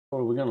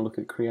Well, we're going to look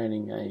at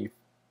creating a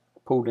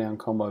pull down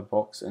combo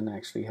box and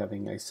actually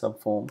having a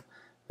subform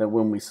that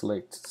when we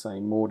select, say,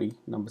 Morty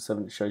number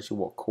 7, it shows you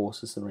what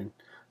courses they're in.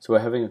 So we're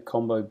having a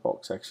combo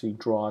box actually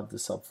drive the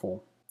subform.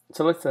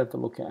 So let's have a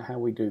look at how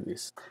we do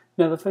this.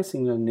 Now the first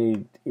thing you'll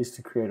need is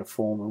to create a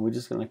form, and we're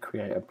just going to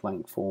create a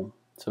blank form.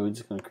 So we're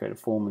just going to create a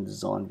form in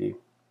design view.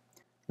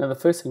 Now the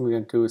first thing we're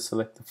going to do is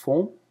select the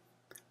form.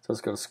 So it's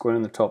got a square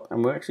on the top,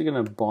 and we're actually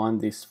going to bind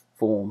this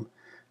form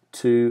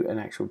to an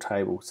actual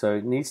table. So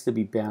it needs to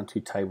be bound to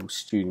table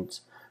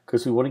students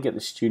because we want to get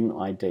the student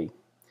ID.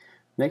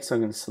 Next I'm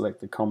going to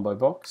select the combo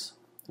box,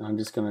 and I'm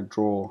just going to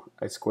draw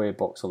a square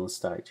box on the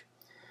stage.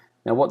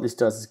 Now what this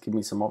does is give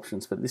me some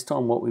options, but this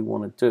time what we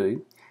want to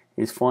do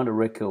is find a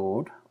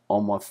record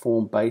on my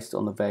form based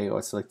on the value I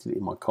selected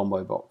in my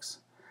combo box.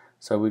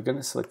 So we're going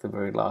to select the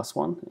very last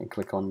one and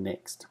click on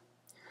next.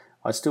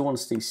 I still want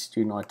to see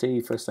student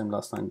ID, first name,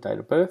 last name, date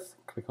of birth.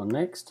 Click on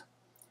next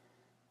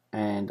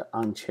and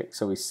uncheck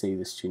so we see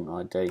the student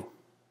ID.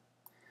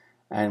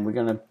 And we're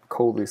going to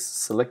call this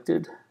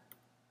selected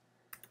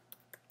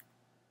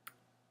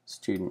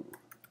student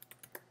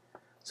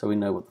so we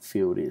know what the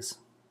field is.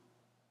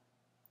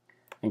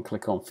 And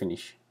click on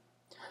finish.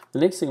 The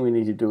next thing we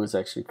need to do is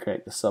actually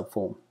create the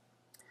subform.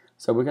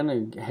 So we're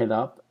going to head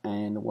up,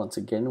 and once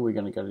again we're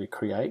going to go to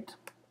create,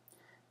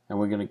 and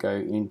we're going to go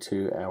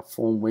into our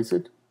form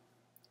wizard,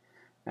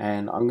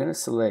 and I'm going to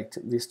select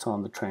this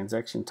time the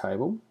transaction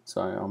table.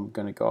 So I'm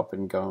going to go up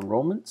and go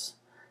enrollments,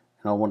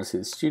 and I want to see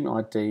the student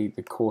ID,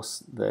 the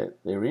course that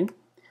they're in,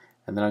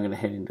 and then I'm going to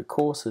head into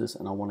courses,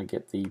 and I want to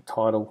get the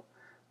title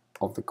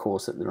of the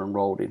course that they're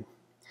enrolled in.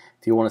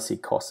 If you want to see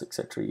costs,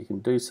 etc., you can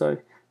do so.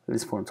 At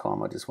this point in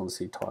time I just want to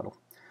see title.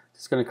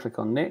 Just going to click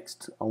on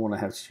next. I want to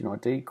have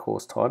student ID,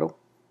 course title.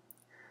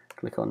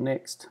 Click on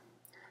next,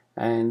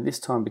 and this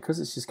time because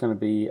it's just going to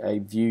be a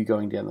view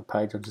going down the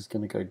page, I'm just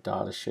going to go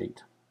data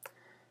sheet.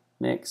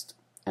 Next,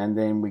 and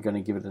then we're going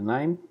to give it a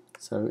name.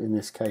 So in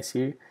this case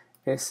here,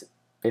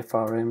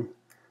 SFRM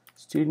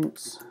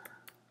students,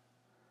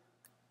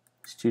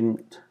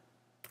 student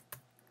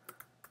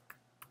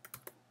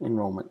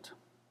enrollment,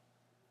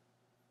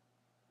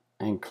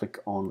 and click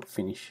on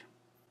finish.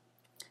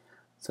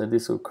 So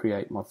this will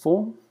create my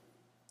form,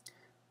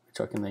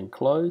 which I can then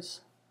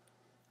close,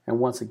 and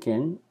once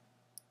again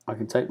I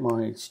can take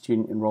my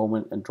student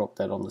enrollment and drop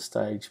that on the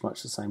stage,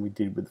 much the same we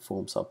did with the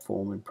form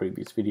subform in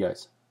previous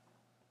videos.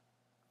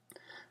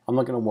 I'm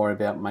not going to worry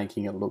about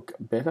making it look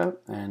better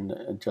and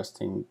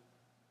adjusting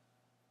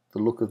the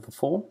look of the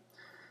form,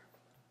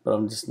 but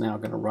I'm just now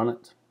going to run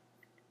it.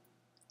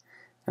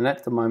 And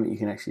at the moment you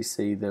can actually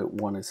see that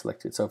one is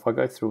selected. So if I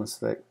go through and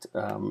select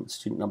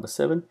student number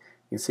 7,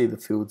 you can see the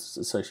fields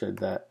associated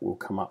with that will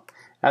come up.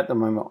 At the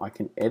moment I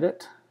can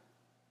edit,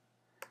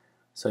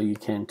 so you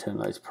can turn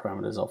those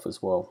parameters off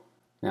as well.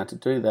 Now to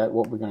do that,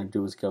 what we're going to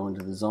do is go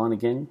into design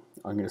again.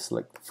 I'm going to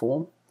select the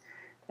form,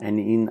 and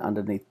in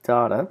underneath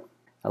data,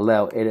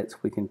 allow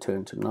edits we can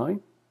turn to no.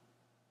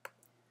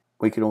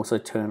 We can also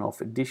turn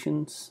off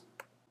additions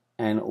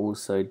and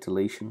also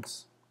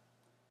deletions.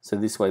 So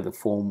this way the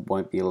form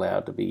won't be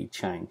allowed to be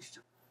changed.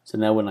 So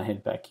now when I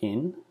head back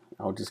in,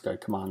 I'll just go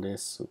Command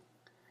S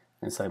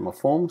and save my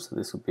form. So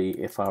this will be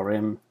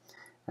FRM,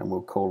 and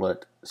we'll call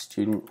it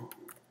student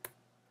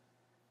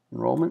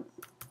enrollment,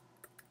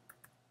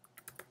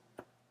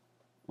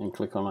 and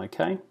click on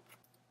OK.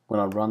 When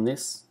I run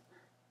this,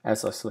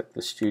 as I select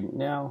the student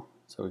now,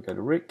 so we go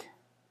to Rick,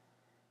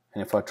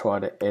 and if I try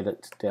to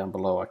edit down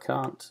below I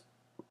can't,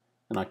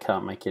 and I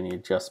can't make any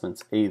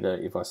adjustments either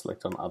if I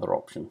select on other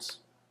options.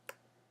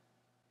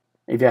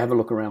 If you have a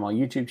look around my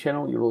YouTube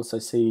channel, you'll also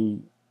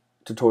see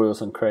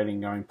tutorials on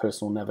creating your own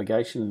personal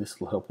navigation, and this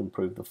will help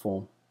improve the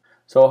form.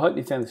 So I hope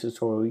you found this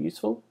tutorial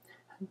useful.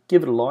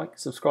 Give it a like,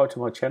 subscribe to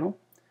my channel,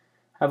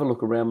 have a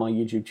look around my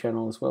YouTube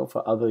channel as well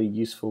for other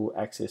useful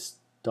Access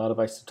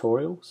database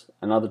tutorials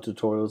and other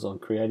tutorials on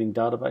creating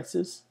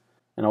databases,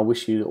 and I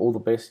wish you all the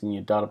best in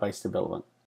your database development.